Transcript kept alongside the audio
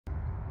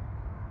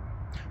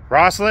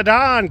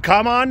Rosladon,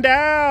 come on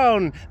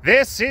down.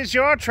 This is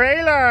your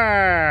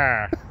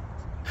trailer.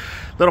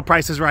 Little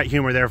Price is Right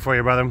humor there for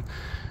you, brother.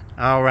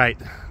 All right,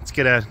 let's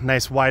get a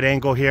nice wide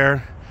angle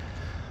here.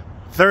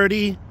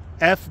 30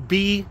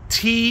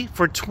 FBT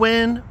for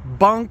twin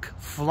bunk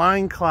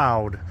flying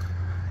cloud.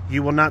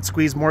 You will not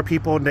squeeze more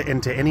people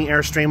into any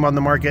Airstream on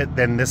the market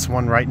than this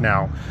one right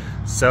now.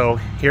 So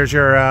here's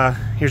your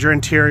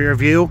interior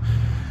view.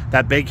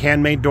 That big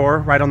handmade door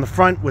right on the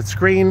front with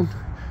screen.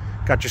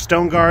 Got your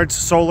stone guards,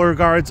 solar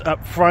guards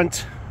up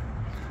front.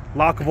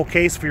 Lockable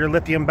case for your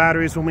lithium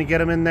batteries when we get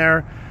them in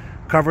there.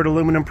 Covered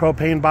aluminum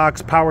propane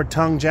box, powered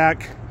tongue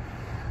jack.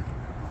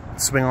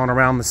 Swing on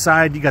around the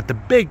side. You got the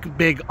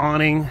big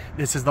awning.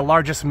 This is the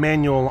largest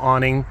manual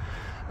awning,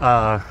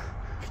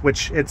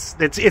 which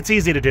it's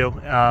easy to do.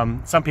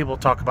 Some people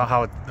talk about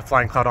how the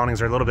flying cloud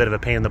awnings are a little bit of a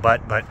pain in the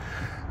butt, but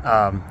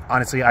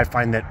honestly, I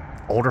find that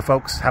older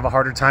folks have a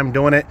harder time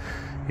doing it.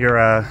 You're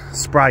a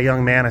spry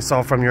young man. I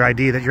saw from your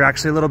ID that you're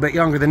actually a little bit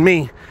younger than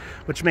me,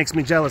 which makes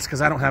me jealous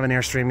because I don't have an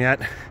Airstream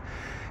yet.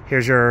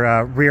 Here's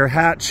your rear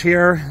hatch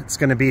here. It's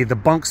going to be the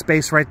bunk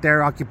space right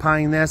there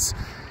occupying this.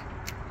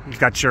 You've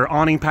got your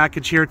awning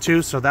package here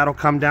too, so that'll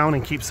come down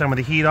and keep some of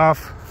the heat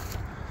off.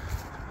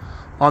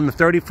 On the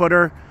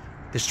 30-footer,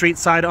 the street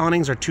side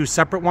awnings are two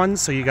separate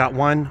ones. So you got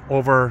one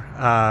over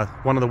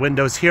one of the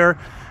windows here,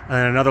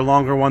 and another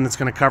longer one that's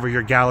going to cover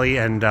your galley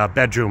and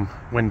bedroom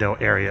window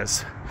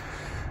areas.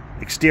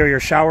 Exterior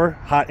shower,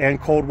 hot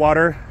and cold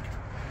water.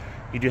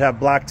 You do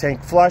have black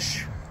tank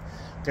flush.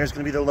 There's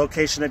going to be the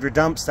location of your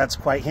dumps. That's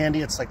quite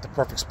handy. It's like the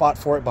perfect spot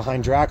for it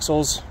behind your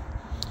axles.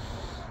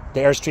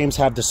 The Airstreams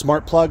have the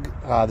smart plug.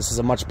 This is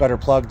a much better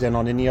plug than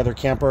on any other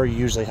camper. You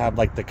usually have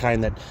like the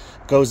kind that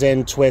goes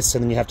in, twists,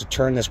 and then you have to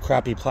turn this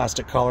crappy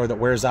plastic collar that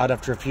wears out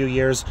after a few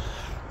years.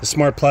 The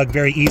smart plug,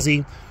 very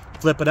easy.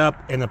 Flip it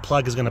up and the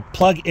plug is going to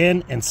plug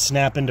in and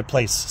snap into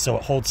place, so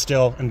it holds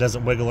still and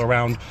doesn't wiggle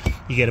around.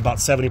 You get about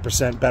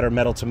 70% better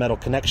metal to metal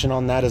connection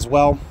on that as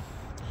well.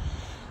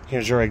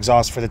 Here's your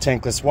exhaust for the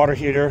tankless water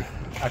heater.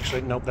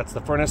 Actually, nope, that's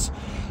the furnace.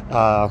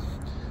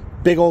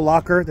 Big old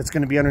locker that's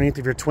going to be underneath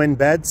of your twin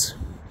beds.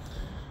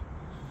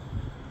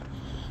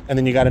 And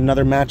then you got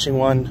another matching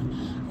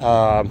one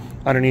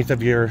underneath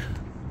of your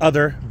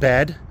other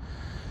bed.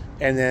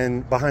 And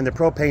then behind the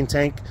propane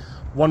tank,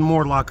 one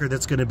more locker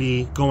that's going to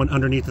be going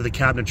underneath of the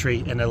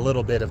cabinetry and a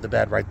little bit of the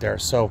bed right there.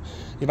 So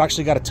you've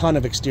actually got a ton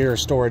of exterior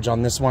storage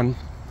on this one.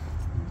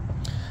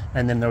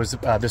 And then there's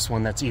this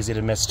one that's easy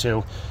to miss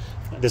too.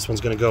 This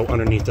one's going to go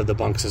underneath of the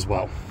bunks as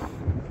well.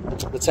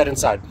 Let's head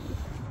inside.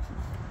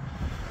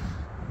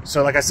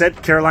 So like I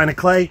said, Carolina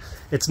clay.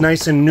 It's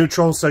nice and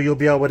neutral, so you'll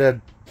be able to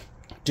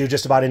do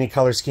just about any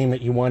color scheme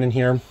that you want in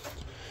here.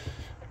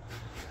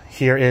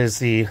 Here is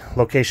the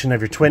location of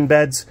your twin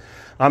beds.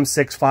 I'm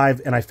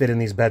 6'5", and I fit in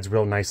these beds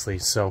real nicely.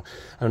 So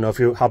I don't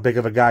know how big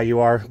of a guy you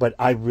are, but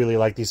I really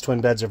like these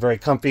twin beds. They're very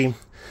comfy.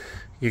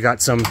 You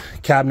got some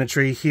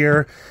cabinetry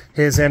here,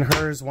 his and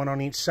hers, one on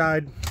each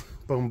side.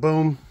 Boom,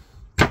 boom.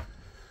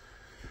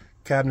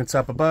 Cabinets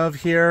up above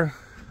here.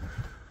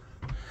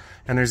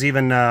 And there's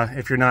even,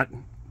 if you're not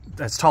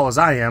as tall as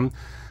I am,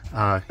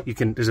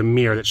 there's a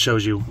mirror that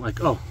shows you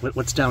like, oh,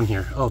 what's down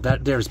here? Oh,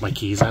 there's my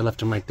keys. I left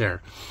them right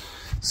there.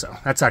 So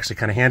that's actually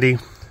kind of handy.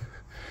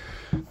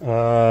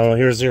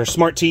 Here's your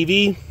smart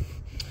TV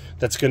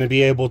that's going to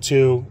be able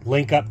to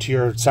link up to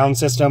your sound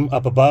system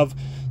up above.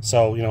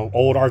 So, you know,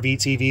 old RV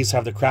TVs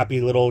have the crappy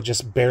little,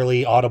 just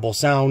barely audible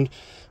sound.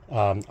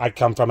 I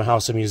come from a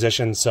house of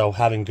musicians, so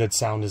having good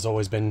sound has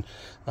always been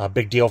a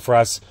big deal for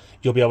us.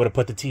 You'll be able to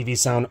put the TV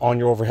sound on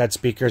your overhead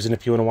speakers, and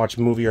if you want to watch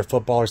a movie or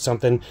football or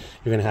something,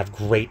 you're going to have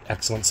great,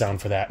 excellent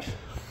sound for that.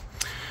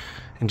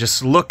 And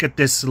just look at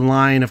this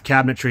line of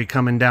cabinetry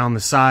coming down the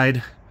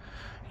side.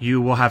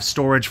 You will have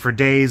storage for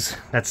days.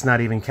 That's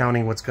not even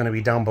counting what's going to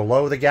be down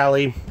below the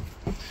galley.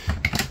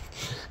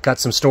 Got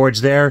some storage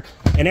there.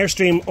 And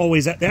Airstream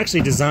always, they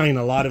actually design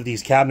a lot of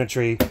these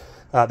cabinetry,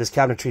 this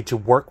cabinetry to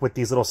work with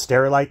these little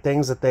Sterilite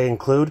things that they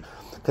include,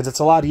 because it's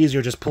a lot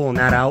easier just pulling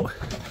that out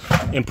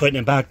and putting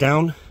it back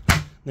down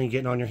than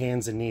getting on your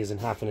hands and knees and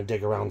having to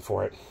dig around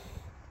for it.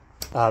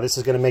 This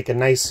is going to make a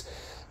nice,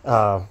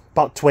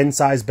 about twin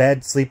size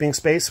bed sleeping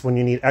space when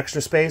you need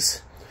extra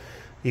space.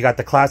 You got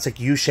the classic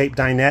U-shaped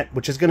dinette,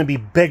 which is going to be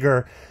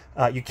bigger.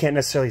 You can't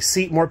necessarily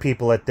seat more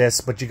people at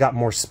this, but you got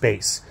more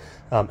space.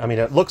 I mean,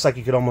 it looks like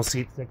you could almost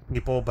seat 6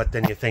 people, but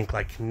then you think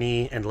like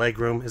knee and leg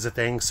room is a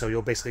thing. So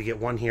you'll basically get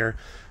one here,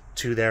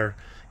 two there,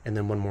 and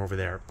then one more over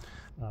there.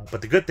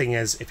 But the good thing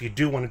is, if you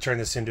do want to turn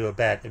this into a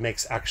bed, it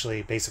makes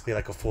actually basically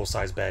like a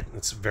full-size bed.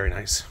 It's very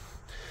nice.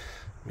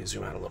 Let me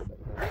zoom out a little bit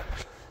here.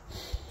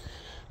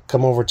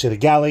 Come over to the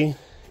galley.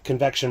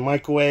 Convection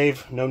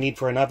microwave. No need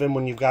for an oven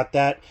when you've got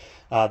that.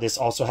 This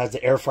also has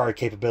the air fryer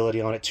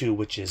capability on it too,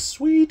 which is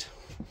sweet.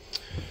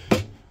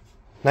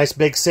 Nice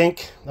big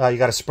sink. You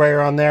got a sprayer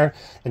on there,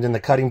 and then the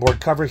cutting board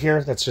cover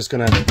here. That's just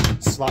going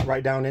to slot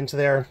right down into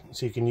there,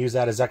 so you can use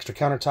that as extra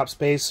countertop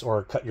space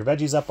or cut your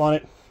veggies up on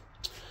it.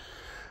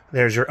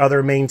 There's your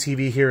other main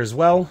TV here as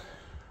well.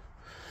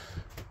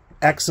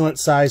 Excellent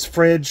size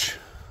fridge.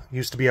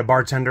 Used to be a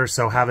bartender,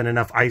 so having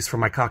enough ice for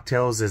my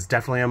cocktails is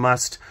definitely a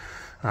must.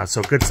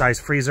 So good size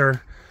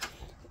freezer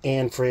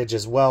and fridge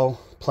as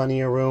well. Plenty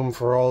of room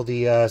for all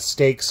the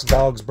steaks,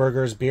 dogs,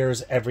 burgers,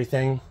 beers,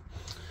 everything.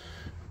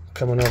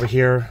 Coming over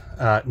here,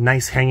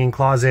 nice hanging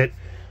closet.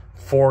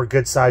 4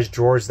 good sized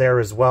drawers there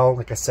as well.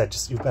 Like I said,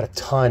 just you've got a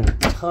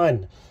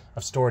ton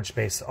of storage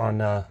space on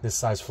this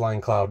size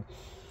Flying Cloud.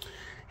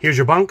 Here's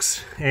your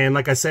bunks, and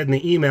like I said in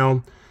the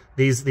email,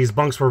 these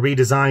bunks were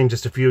redesigned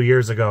just a few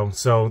years ago.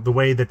 So the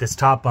way that this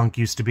top bunk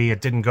used to be, it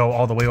didn't go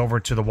all the way over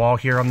to the wall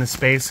here on this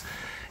space.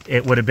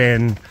 It would have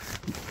been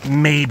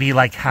maybe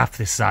like half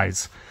this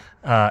size.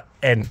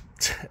 And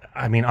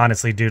I mean,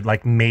 honestly, dude,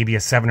 like maybe a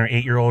 7 or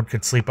 8 year old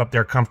could sleep up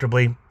there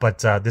comfortably, but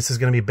this is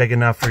going to be big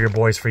enough for your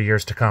boys for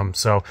years to come.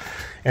 So,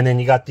 and then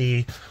you got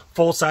the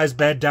full-size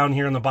bed down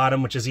here on the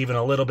bottom, which is even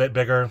a little bit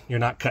bigger. You're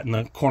not cutting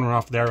the corner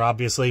off there,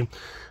 obviously.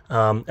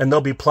 And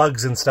there'll be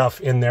plugs and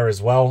stuff in there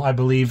as well, I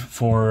believe,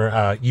 for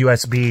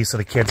USB, so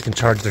the kids can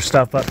charge their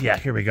stuff up. Yeah,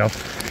 here we go.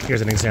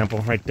 Here's an example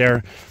right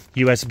there.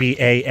 USB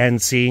A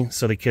and C,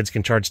 so the kids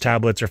can charge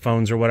tablets or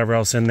phones or whatever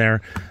else in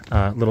there.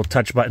 Little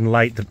touch button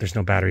light. There's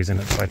no batteries in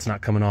it, so it's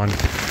not coming on.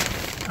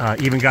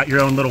 Even got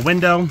your own little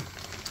window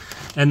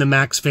and the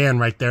max fan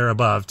right there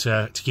above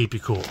to keep you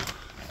cool.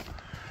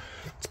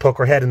 Let's poke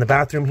our head in the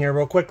bathroom here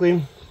real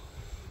quickly.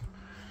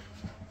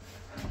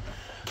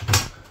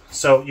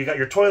 So you got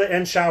your toilet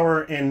and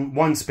shower in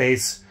one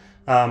space.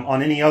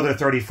 On any other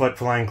 30-foot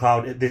Flying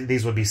Cloud,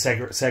 these would be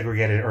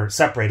segregated or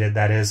separated,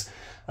 that is.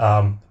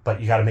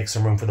 But you got to make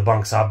some room for the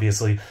bunks,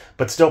 obviously.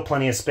 But still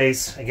plenty of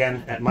space.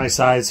 Again, at my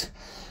size,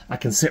 I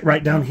can sit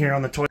right down here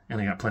on the toilet,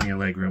 and I got plenty of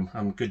leg room.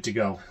 I'm good to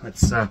go.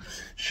 Let's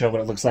show what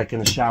it looks like in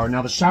the shower.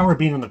 Now, the shower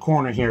being in the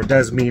corner here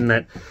does mean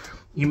that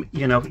you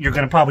know you're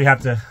going to probably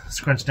have to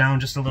scrunch down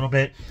just a little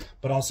bit,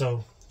 but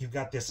also you've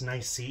got this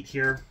nice seat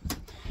here.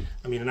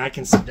 I mean, and I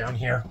can sit down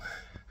here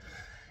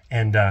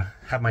and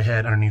have my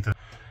head underneath it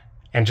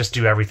and just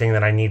do everything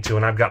that I need to.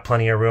 And I've got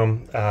plenty of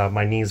room.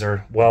 My knees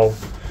are well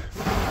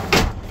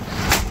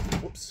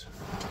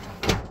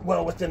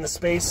within the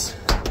space.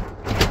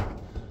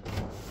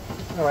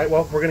 All right,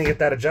 well, we're gonna get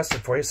that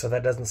adjusted for you so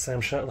that doesn't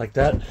slam shut like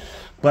that.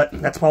 But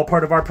that's all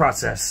part of our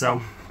process.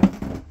 So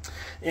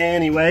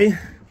anyway,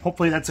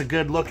 hopefully that's a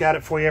good look at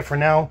it for you for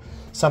now.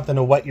 Something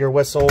to wet your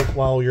whistle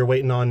while you're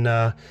waiting on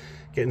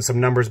getting some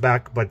numbers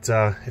back. But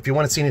if you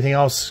want to see anything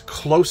else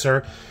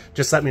closer,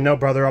 just let me know,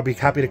 brother. I'll be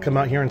happy to come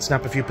out here and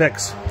snap a few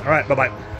pics. All right, bye-bye.